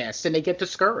podcast, and they get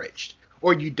discouraged.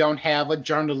 Or you don't have a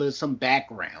journalism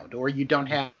background, or you don't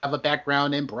have a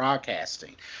background in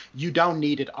broadcasting. You don't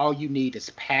need it. All you need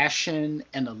is passion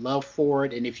and a love for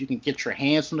it. And if you can get your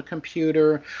hands on the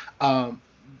computer,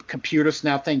 computers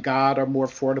now, thank God, are more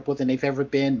affordable than they've ever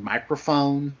been.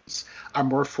 Microphones are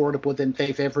more affordable than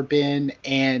they've ever been.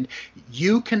 And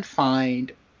you can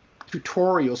find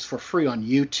tutorials for free on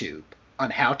YouTube on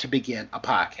how to begin a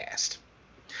podcast.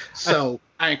 So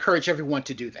I encourage everyone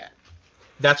to do that.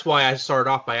 That's why I started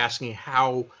off by asking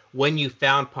when you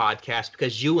found podcasts,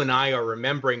 because you and I are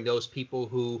remembering those people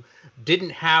who didn't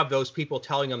have those people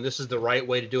telling them this is the right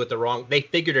way to do it, they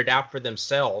figured it out for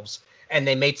themselves, and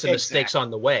they made some mistakes on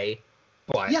the way.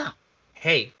 But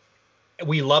hey,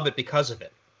 we love it because of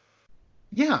it.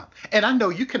 Yeah. And I know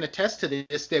you can attest to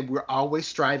this, that we're always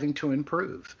striving to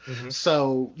improve.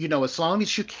 So, as long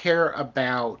as you care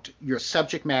about your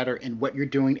subject matter and what you're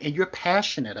doing and you're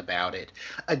passionate about it,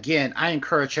 again, I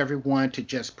encourage everyone to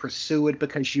just pursue it,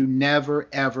 because you never,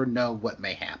 ever know what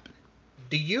may happen.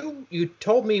 You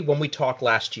told me when we talked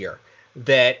last year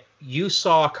that you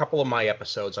saw a couple of my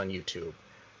episodes on YouTube.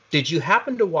 Did you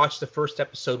happen to watch the first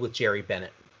episode with Jerry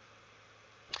Bennett?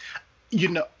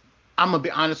 I'm going to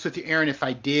be honest with you, Aaron. If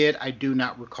I did, I do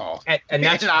not recall. And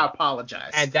I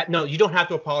apologize. No, you don't have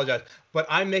to apologize. But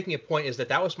I'm making a point is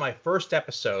that was my first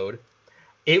episode.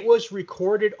 It was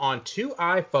recorded on 2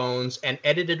 iPhones and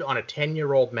edited on a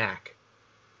 10-year-old Mac.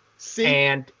 See?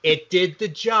 And it did the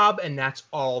job, and that's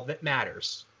all that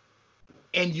matters.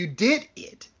 And you did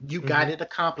it. You got it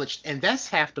accomplished. And that's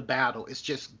half the battle. It's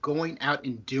just going out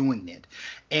and doing it.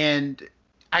 And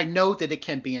I know that it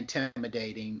can be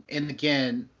intimidating. And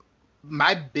again,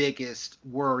 my biggest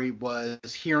worry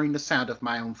was hearing the sound of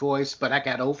my own voice, but I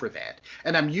got over that,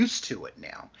 and I'm used to it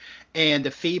now. And the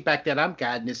feedback that I'm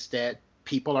getting is that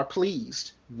people are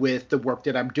pleased with the work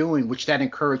that I'm doing, which that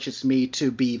encourages me to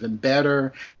be even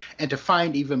better and to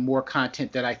find even more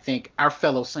content that I think our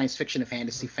fellow science fiction and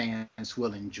fantasy fans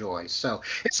will enjoy. So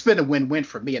it's been a win-win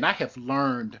for me. And I have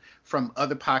learned from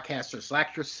other podcasters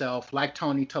like yourself, like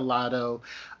Tony Tolato,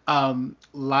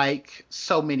 like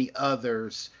so many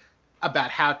others,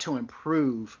 about how to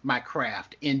improve my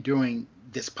craft in doing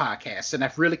this podcast. And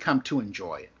I've really come to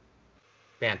enjoy it.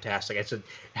 Fantastic. It's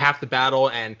half the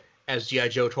battle, and as G.I.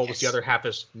 Joe told us, the other half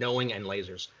is knowing and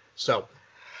lasers. So,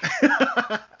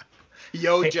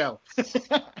 Joe.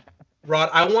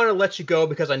 Rod, I want to let you go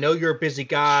because I know you're a busy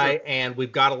guy and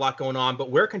we've got a lot going on,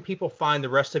 but where can people find the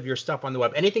rest of your stuff on the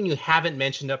web? Anything you haven't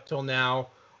mentioned up till now,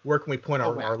 where can we point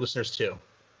our listeners to?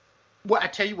 Well, I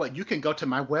tell you what, you can go to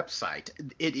my website.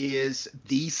 It is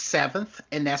The Seventh,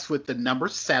 and that's with the number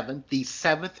 7,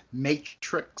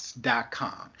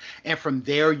 theseventhmatrix.com. And from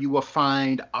there, you will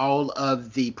find all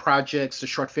of the projects, the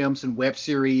short films and web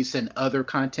series and other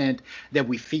content that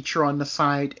we feature on the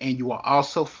site. And you will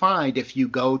also find, if you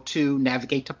go to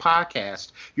Navigate to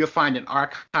Podcast, you'll find an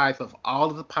archive of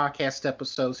all of the podcast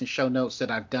episodes and show notes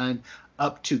that I've done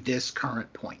up to this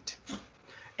current point.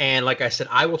 And like I said,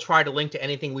 I will try to link to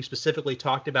anything we specifically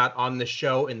talked about on the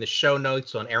show in the show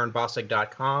notes on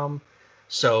aaronbossig.com.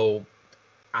 So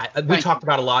we talked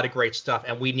about a lot of great stuff,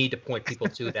 and we need to point people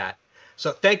to that.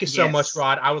 So thank you so much,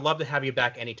 Rod. I would love to have you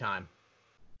back anytime.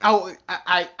 Oh,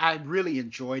 I really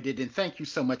enjoyed it, and thank you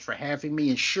so much for having me.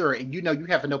 And sure, and you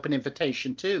have an open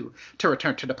invitation too to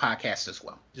return to the podcast as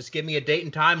well. Just give me a date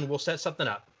and time, and we'll set something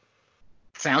up.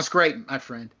 Sounds great, my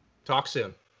friend. Talk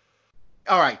soon.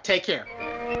 All right, take care.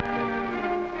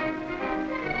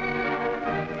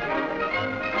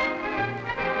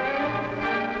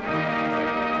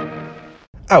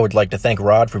 I would like to thank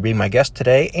Rod for being my guest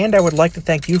today, and I would like to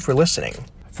thank you for listening.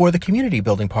 For the community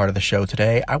building part of the show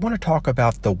today, I want to talk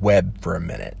about the web for a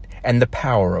minute and the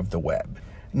power of the web.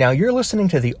 Now, you're listening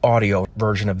to the audio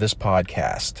version of this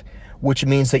podcast, which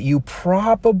means that you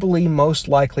probably most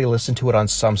likely listen to it on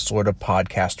some sort of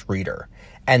podcast reader.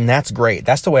 And that's great.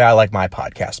 That's the way I like my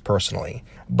podcast personally.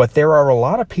 But there are a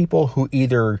lot of people who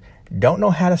either don't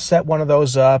know how to set one of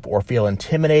those up or feel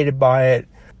intimidated by it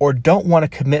or don't want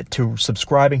to commit to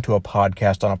subscribing to a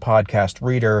podcast on a podcast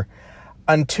reader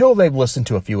until they've listened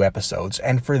to a few episodes.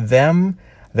 And for them,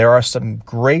 there are some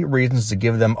great reasons to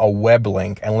give them a web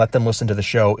link and let them listen to the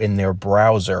show in their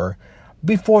browser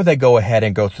before they go ahead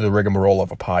and go through the rigmarole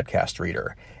of a podcast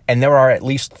reader. And there are at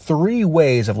least 3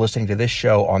 ways of listening to this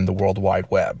show on the World Wide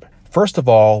Web. First of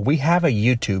all, we have a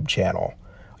YouTube channel.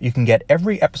 You can get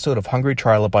every episode of Hungry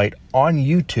Trilobite on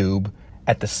YouTube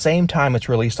at the same time it's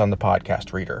released on the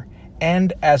podcast reader.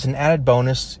 And as an added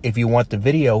bonus, if you want the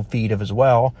video feed of as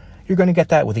well, you're going to get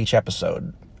that with each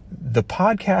episode. The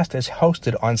podcast is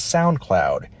hosted on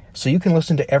SoundCloud, so you can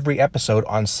listen to every episode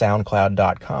on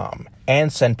SoundCloud.com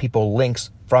and send people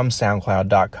links from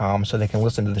SoundCloud.com so they can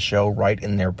listen to the show right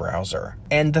in their browser.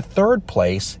 And the third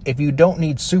place, if you don't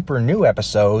need super new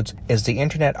episodes, is the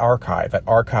Internet Archive at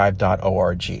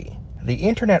archive.org. The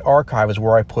Internet Archive is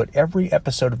where I put every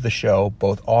episode of the show,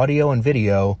 both audio and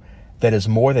video, that is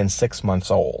more than 6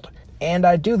 months old. And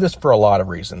I do this for a lot of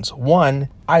reasons. One,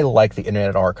 I like the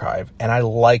Internet Archive, and I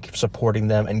like supporting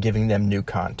them and giving them new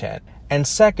content. And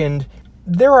second,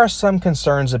 there are some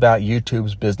concerns about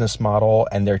YouTube's business model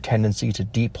and their tendency to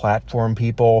deplatform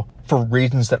people for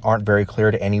reasons that aren't very clear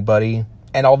to anybody.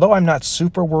 And although I'm not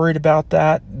super worried about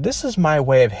that, this is my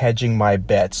way of hedging my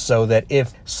bets so that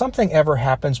if something ever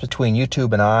happens between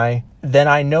YouTube and I, then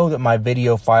I know that my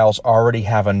video files already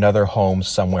have another home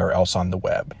somewhere else on the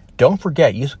web. Don't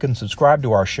forget, you can subscribe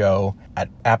to our show at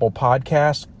Apple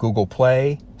Podcasts, Google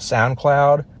Play,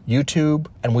 SoundCloud, YouTube,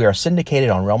 and we are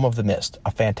syndicated on Realm of the Mist, a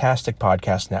fantastic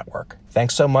podcast network.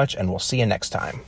 Thanks so much, and we'll see you next time.